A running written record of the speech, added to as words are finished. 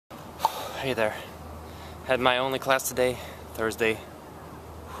Hey there. Had my only class today, Thursday.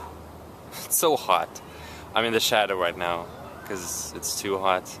 It's so hot. I'm in the shadow right now because it's too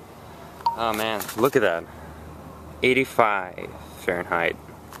hot. Oh man, look at that. 85 Fahrenheit.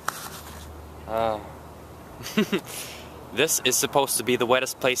 This is supposed to be the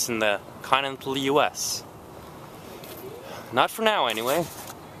wettest place in the continental US. Not for now anyway.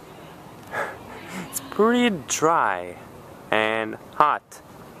 It's pretty dry and hot.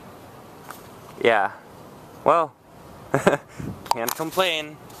 Yeah, well, can't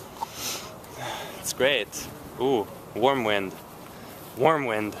complain. It's great. Ooh, warm wind. Warm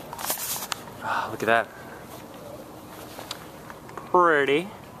wind. Oh, look at that. Pretty.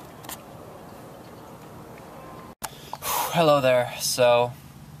 Hello there. So,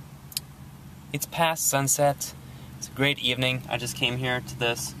 it's past sunset. It's a great evening. I just came here to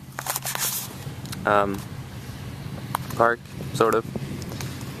this park, sort of.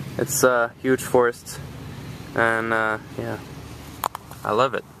 It's a huge forest, and yeah, I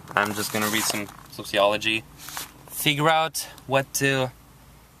love it. I'm just gonna read some sociology, figure out what to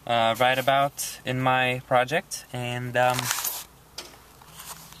write about in my project, and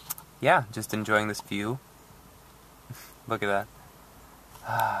yeah, just enjoying this view. Look at that.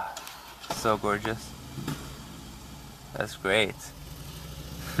 Ah, so gorgeous. That's great.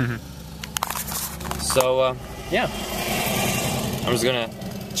 So, yeah. I'm just gonna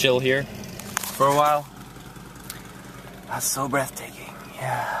chill here for a while. That's so breathtaking.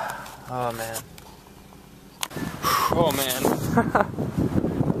 Yeah. Oh, man. Oh, man.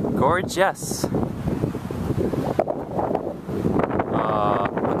 Gorgeous. Look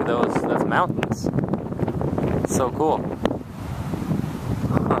at those. That's mountains. So cool.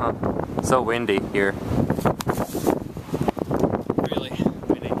 So windy here. Really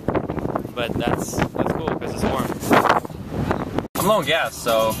windy. But that's cool because it's warm. I'm low on gas,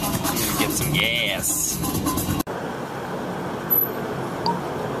 so I'm gonna get some gas.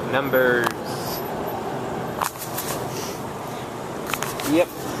 Numbers. Yep.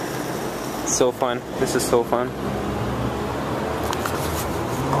 So fun. This is so fun.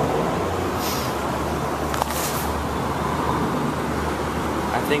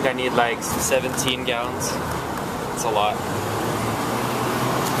 I think I need like 17 gallons. It's a lot.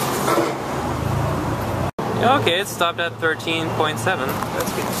 Okay, it stopped at 13.7.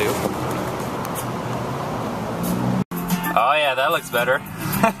 That's good too. Oh yeah, that looks better.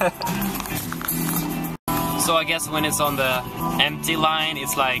 So I guess when it's on the empty line,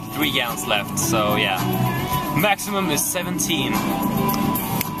 it's like 3 gallons left. So yeah, maximum is 17.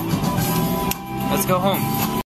 Let's go home.